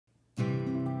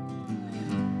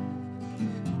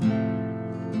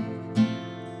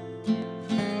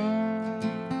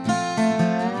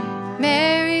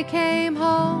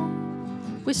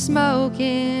with smoke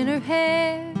in her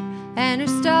hair and her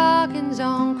stockings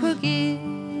on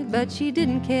crooked, but she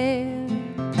didn't care.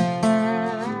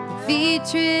 Feet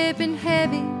tripping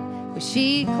heavy when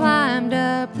she climbed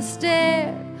up the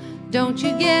stair. Don't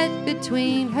you get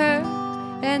between her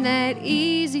and that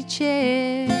easy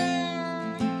chair.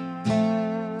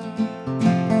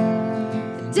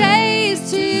 The day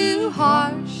is too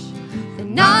harsh, the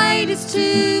night is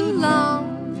too long.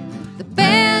 The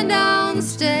band on the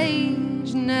stage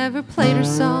never played her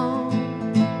song.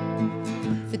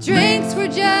 The drinks were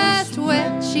just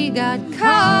wet, she got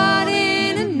caught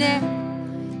in a net,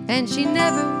 and she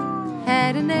never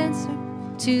had an answer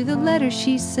to the letter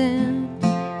she sent.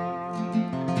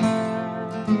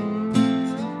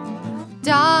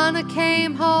 Donna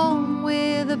came home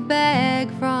with a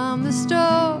bag from the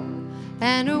store,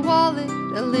 and her wallet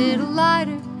a little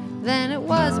lighter than it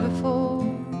was before.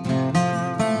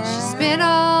 She spent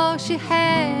all she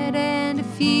had and a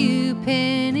few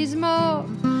pennies more.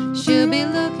 She'll be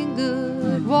looking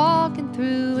good walking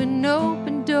through an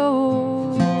open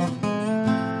door.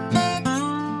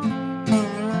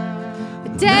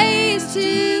 The day is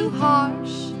too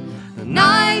harsh, the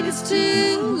night is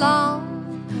too long.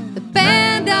 The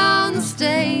band on the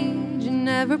stage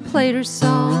never played her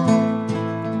song.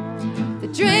 The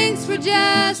drinks were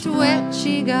just wet,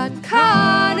 she got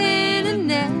caught in a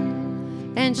net,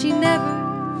 and she never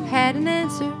had an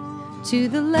answer to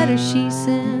the letter she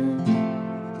sent.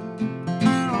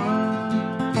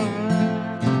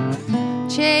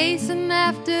 Chasing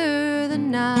after the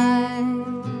night,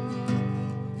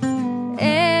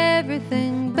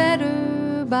 everything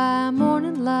better by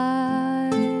morning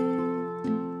light.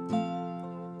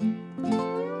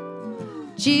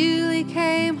 Julie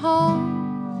came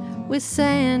home with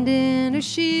sand in her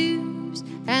shoes,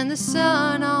 and the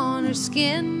sun on her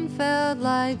skin felt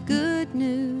like good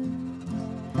news.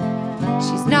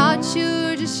 She's not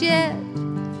sure just yet,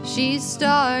 she's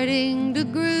starting to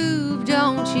groove.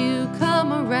 Don't you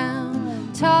come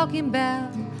around talking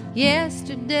about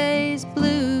yesterday's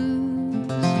blues.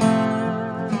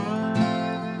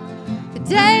 The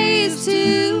day is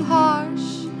too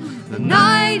harsh, the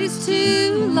night is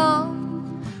too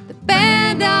long. The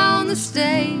band on the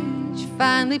stage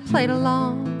finally played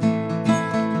along.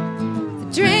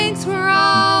 The drinks were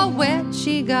all wet,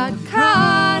 she got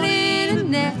caught in a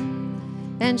net,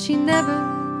 and she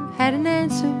never had an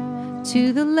answer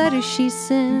to the letter she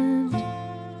sent.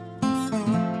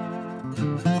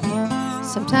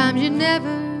 Sometimes you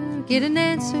never get an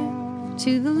answer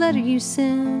to the letter you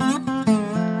send.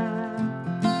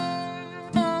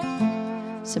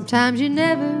 Sometimes you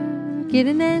never get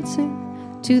an answer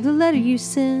to the letter you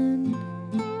send.